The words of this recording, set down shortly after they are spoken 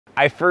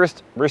I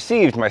first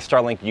received my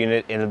Starlink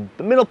unit in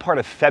the middle part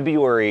of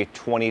February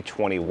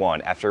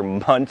 2021 after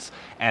months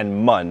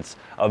and months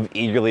of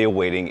eagerly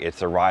awaiting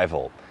its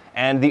arrival.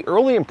 And the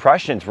early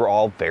impressions were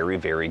all very,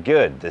 very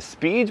good. The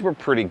speeds were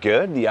pretty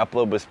good, the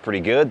upload was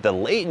pretty good, the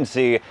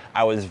latency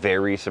I was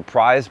very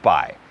surprised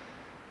by.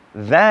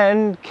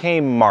 Then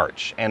came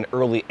March and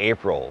early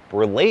April,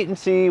 where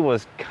latency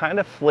was kind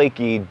of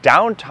flaky,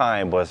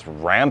 downtime was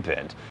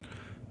rampant.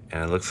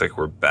 And it looks like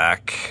we're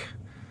back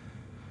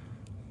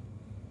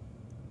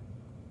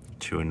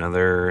to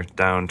another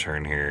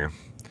downturn here.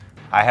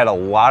 I had a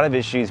lot of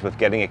issues with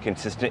getting a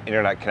consistent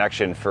internet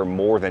connection for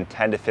more than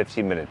 10 to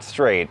 15 minutes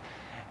straight,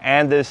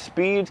 and the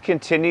speeds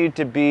continued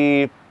to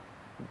be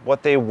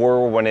what they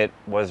were when it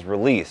was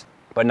released.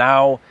 But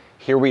now,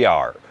 here we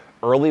are,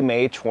 early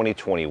May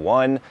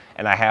 2021,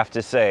 and I have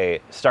to say,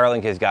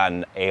 Starlink has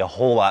gotten a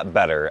whole lot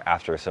better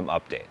after some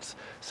updates.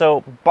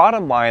 So,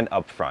 bottom line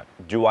up front,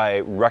 do I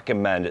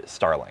recommend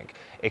Starlink?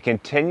 It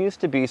continues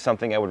to be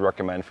something I would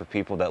recommend for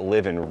people that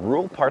live in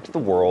rural parts of the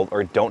world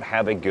or don't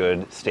have a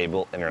good,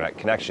 stable internet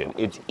connection.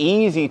 It's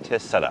easy to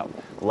set up,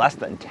 less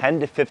than 10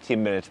 to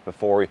 15 minutes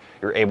before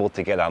you're able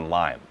to get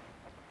online.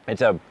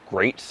 It's a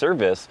great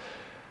service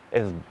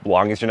as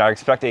long as you're not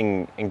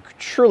expecting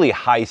truly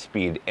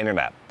high-speed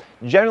internet.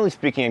 Generally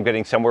speaking, I'm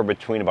getting somewhere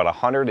between about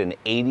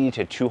 180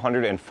 to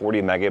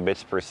 240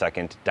 megabits per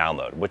second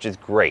download, which is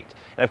great.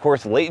 And of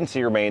course,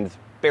 latency remains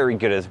very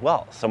good as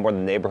well, somewhere in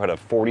the neighborhood of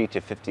 40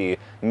 to 50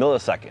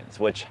 milliseconds,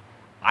 which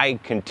I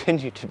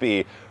continue to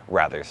be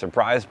rather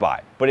surprised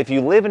by. But if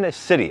you live in a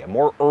city, a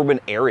more urban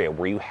area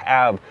where you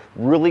have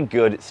really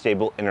good,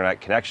 stable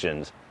internet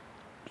connections,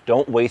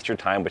 don't waste your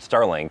time with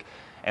Starlink,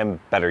 and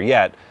better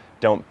yet,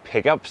 don't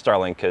pick up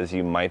Starlink because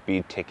you might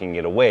be taking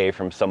it away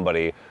from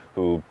somebody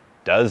who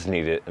does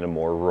need it in a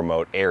more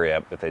remote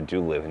area if they do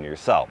live in your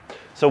cell.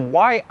 So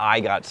why I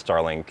got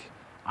Starlink,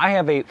 I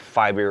have a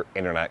fiber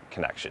internet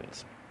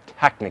connections,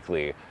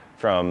 technically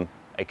from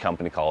a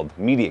company called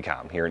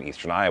Mediacom here in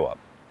Eastern Iowa.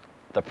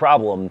 The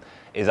problem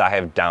is I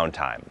have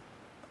downtime,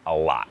 a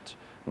lot.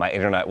 My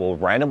internet will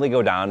randomly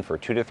go down for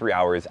 2 to 3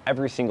 hours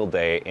every single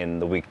day in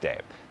the weekday.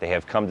 They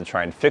have come to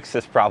try and fix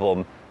this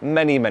problem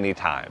many, many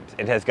times.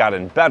 It has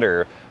gotten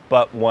better,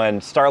 but when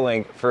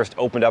Starlink first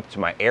opened up to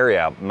my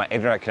area, my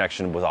internet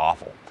connection was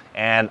awful.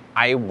 And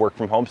I work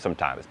from home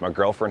sometimes. My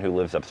girlfriend who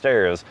lives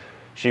upstairs,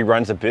 she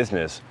runs a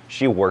business,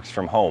 she works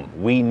from home.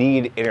 We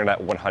need internet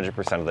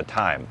 100% of the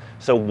time.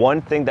 So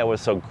one thing that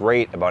was so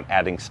great about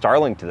adding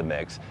Starlink to the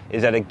mix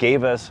is that it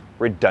gave us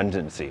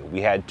redundancy.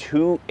 We had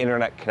 2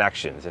 internet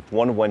connections. If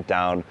one went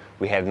down,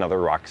 we had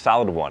another rock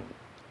solid one.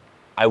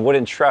 I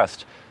wouldn't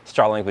trust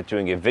Starlink with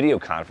doing a video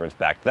conference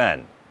back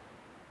then.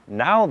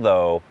 Now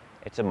though,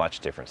 it's a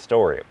much different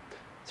story.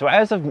 So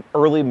as of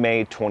early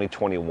May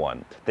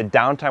 2021, the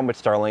downtime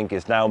with Starlink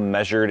is now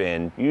measured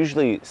in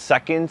usually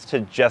seconds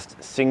to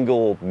just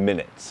single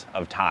minutes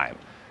of time.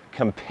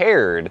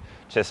 Compared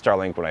to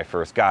Starlink when I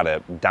first got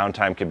it,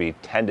 downtime could be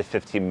 10 to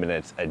 15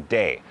 minutes a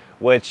day,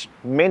 which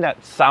may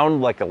not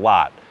sound like a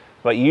lot,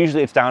 but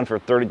usually it's down for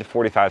 30 to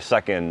 45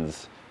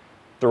 seconds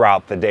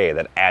throughout the day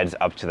that adds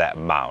up to that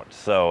amount.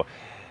 So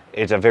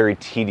it's a very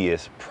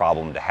tedious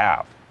problem to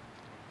have.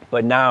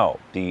 But now,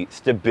 the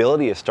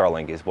stability of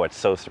Starlink is what's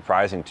so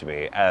surprising to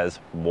me as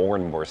more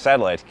and more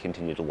satellites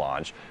continue to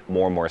launch,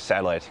 more and more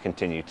satellites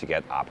continue to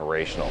get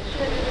operational.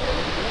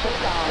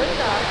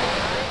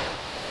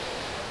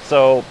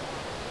 So,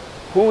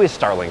 who is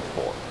Starlink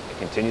for? It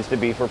continues to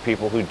be for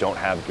people who don't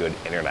have good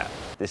internet.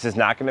 This is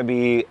not going to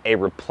be a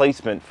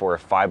replacement for a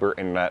fiber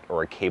internet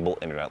or a cable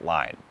internet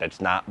line. That's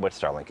not what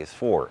Starlink is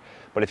for.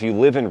 But if you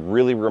live in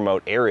really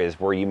remote areas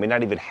where you may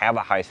not even have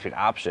a high-speed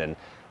option,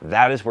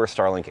 that is where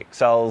Starlink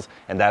excels,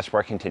 and that's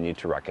where I continue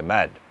to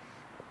recommend.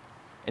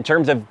 In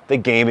terms of the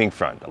gaming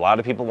front, a lot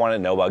of people want to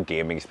know about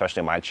gaming, especially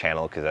on my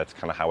channel, because that's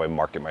kind of how I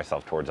market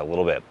myself towards a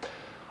little bit.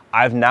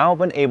 I've now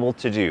been able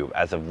to do,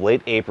 as of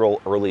late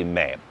April, early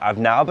May, I've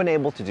now been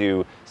able to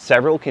do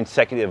several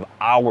consecutive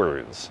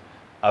hours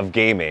of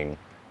gaming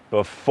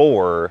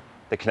before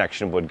the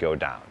connection would go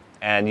down.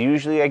 And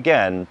usually,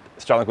 again,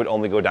 Starlink would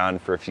only go down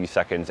for a few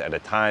seconds at a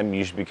time,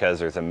 usually because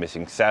there's a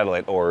missing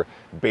satellite or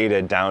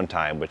beta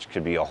downtime, which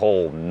could be a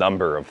whole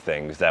number of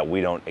things that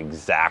we don't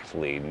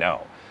exactly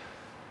know.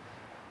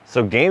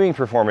 So gaming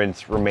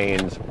performance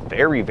remains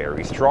very,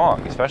 very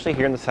strong, especially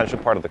here in the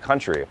central part of the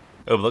country.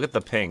 Oh, look at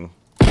the ping.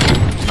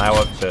 Now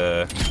up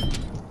to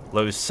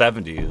low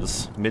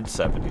 70s, mid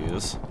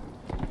 70s.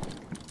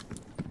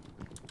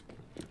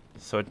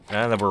 So,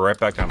 and then we're right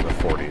back down to the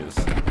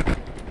 40s.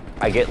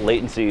 I get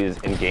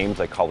latencies in games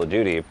like Call of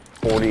Duty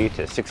 40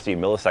 to 60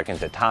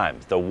 milliseconds at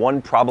times. The one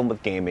problem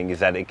with gaming is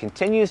that it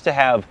continues to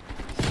have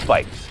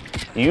spikes.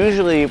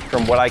 Usually,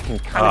 from what I can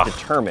kind of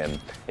determine,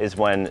 is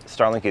when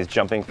Starlink is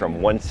jumping from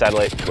one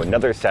satellite to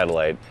another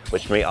satellite,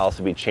 which may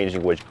also be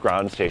changing which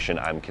ground station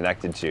I'm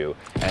connected to.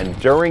 And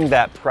during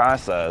that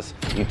process,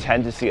 you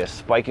tend to see a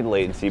spike in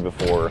latency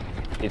before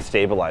it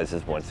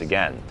stabilizes once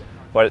again.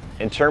 But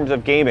in terms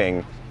of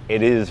gaming,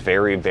 it is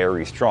very,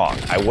 very strong.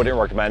 I wouldn't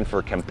recommend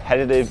for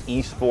competitive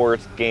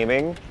esports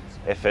gaming,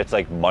 if it's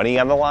like money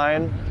on the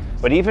line,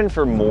 but even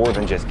for more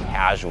than just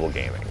casual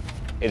gaming,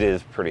 it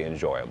is pretty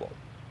enjoyable.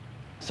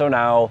 So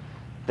now,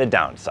 the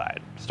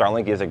downside.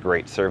 Starlink is a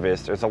great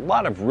service. There's a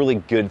lot of really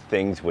good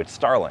things with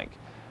Starlink.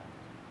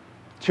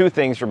 Two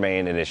things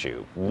remain an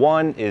issue.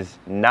 One is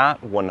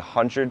not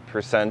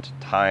 100%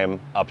 time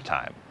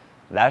uptime.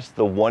 That's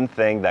the one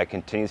thing that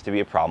continues to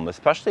be a problem,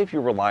 especially if you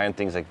rely on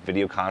things like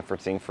video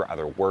conferencing for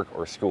either work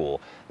or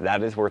school.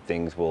 That is where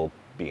things will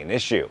be an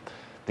issue.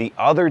 The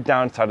other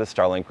downside of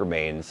Starlink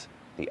remains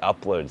the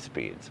upload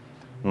speeds.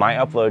 My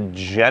upload,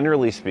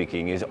 generally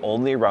speaking, is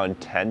only around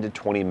 10 to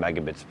 20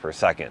 megabits per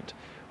second,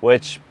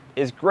 which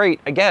is great,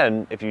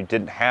 again, if you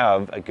didn't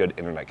have a good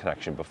internet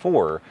connection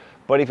before.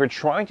 But if you're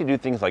trying to do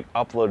things like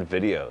upload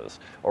videos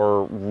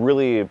or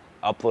really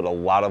upload a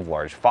lot of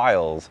large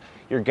files,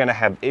 you're gonna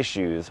have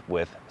issues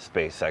with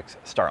SpaceX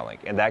Starlink.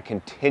 And that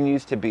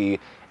continues to be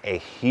a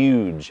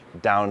huge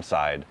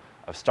downside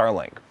of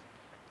Starlink.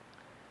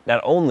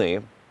 Not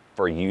only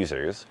for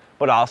users,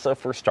 but also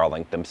for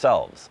Starlink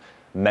themselves.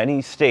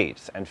 Many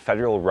states and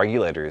federal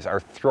regulators are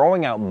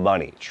throwing out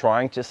money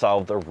trying to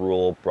solve the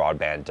rural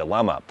broadband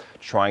dilemma,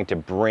 trying to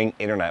bring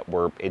internet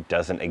where it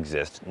doesn't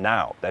exist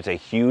now. That's a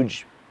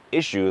huge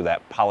issue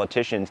that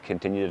politicians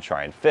continue to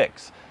try and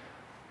fix.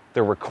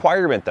 The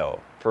requirement, though,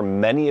 for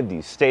many of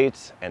these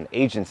states and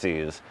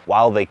agencies,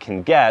 while they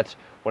can get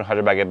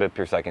 100 megabit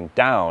per second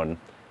down,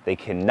 they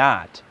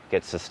cannot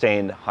get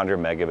sustained 100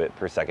 megabit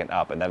per second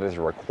up, and that is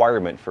a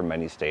requirement for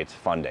many states'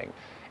 funding.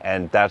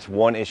 And that's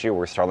one issue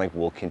where Starlink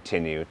will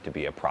continue to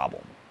be a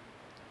problem.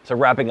 So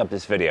wrapping up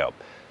this video,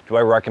 do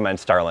I recommend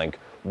Starlink?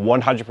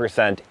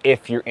 100%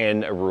 if you're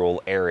in a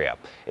rural area.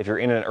 If you're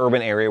in an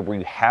urban area where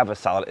you have a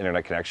solid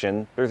internet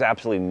connection, there's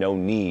absolutely no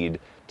need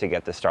to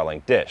get the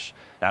Starlink dish.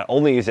 Not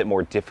only is it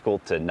more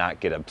difficult to not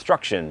get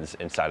obstructions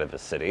inside of a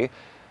city,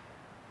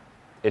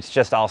 it's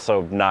just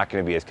also not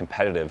going to be as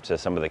competitive to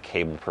some of the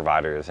cable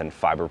providers and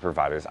fiber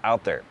providers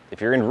out there. If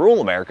you're in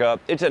rural America,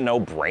 it's a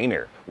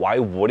no-brainer. Why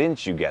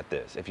wouldn't you get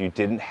this if you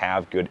didn't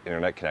have good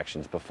internet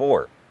connections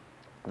before?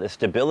 The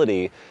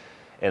stability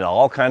in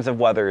all kinds of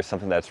weather is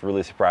something that's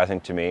really surprising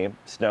to me.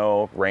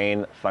 Snow,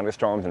 rain,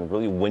 thunderstorms, and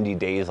really windy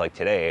days like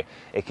today,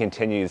 it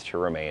continues to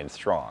remain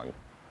strong.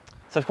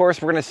 So of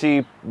course, we're going to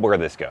see where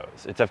this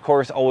goes. It's of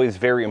course always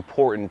very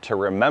important to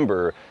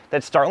remember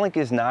that Starlink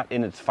is not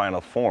in its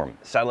final form.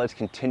 Satellites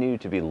continue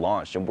to be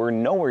launched, and we're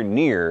nowhere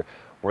near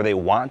where they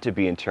want to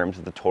be in terms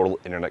of the total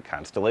internet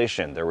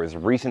constellation. There was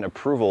recent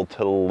approval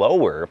to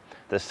lower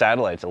the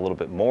satellites a little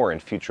bit more in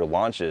future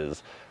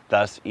launches,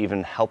 thus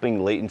even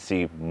helping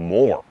latency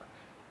more,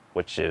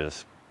 which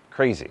is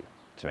crazy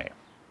to me.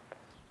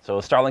 So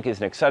Starlink is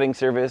an exciting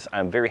service.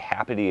 I'm very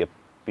happy to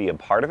be a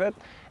part of it.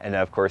 And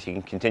of course, you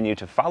can continue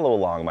to follow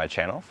along my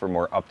channel for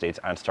more updates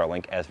on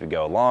Starlink as we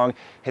go along.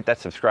 Hit that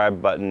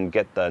subscribe button,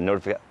 get the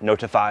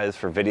notifies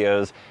for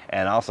videos,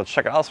 and also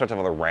check out all sorts of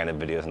other random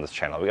videos on this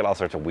channel. We got all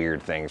sorts of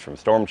weird things, from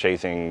storm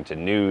chasing to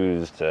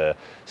news to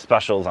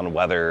specials on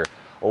weather.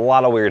 A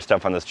lot of weird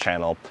stuff on this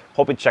channel.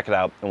 Hope you check it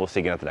out, and we'll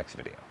see you again at the next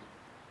video.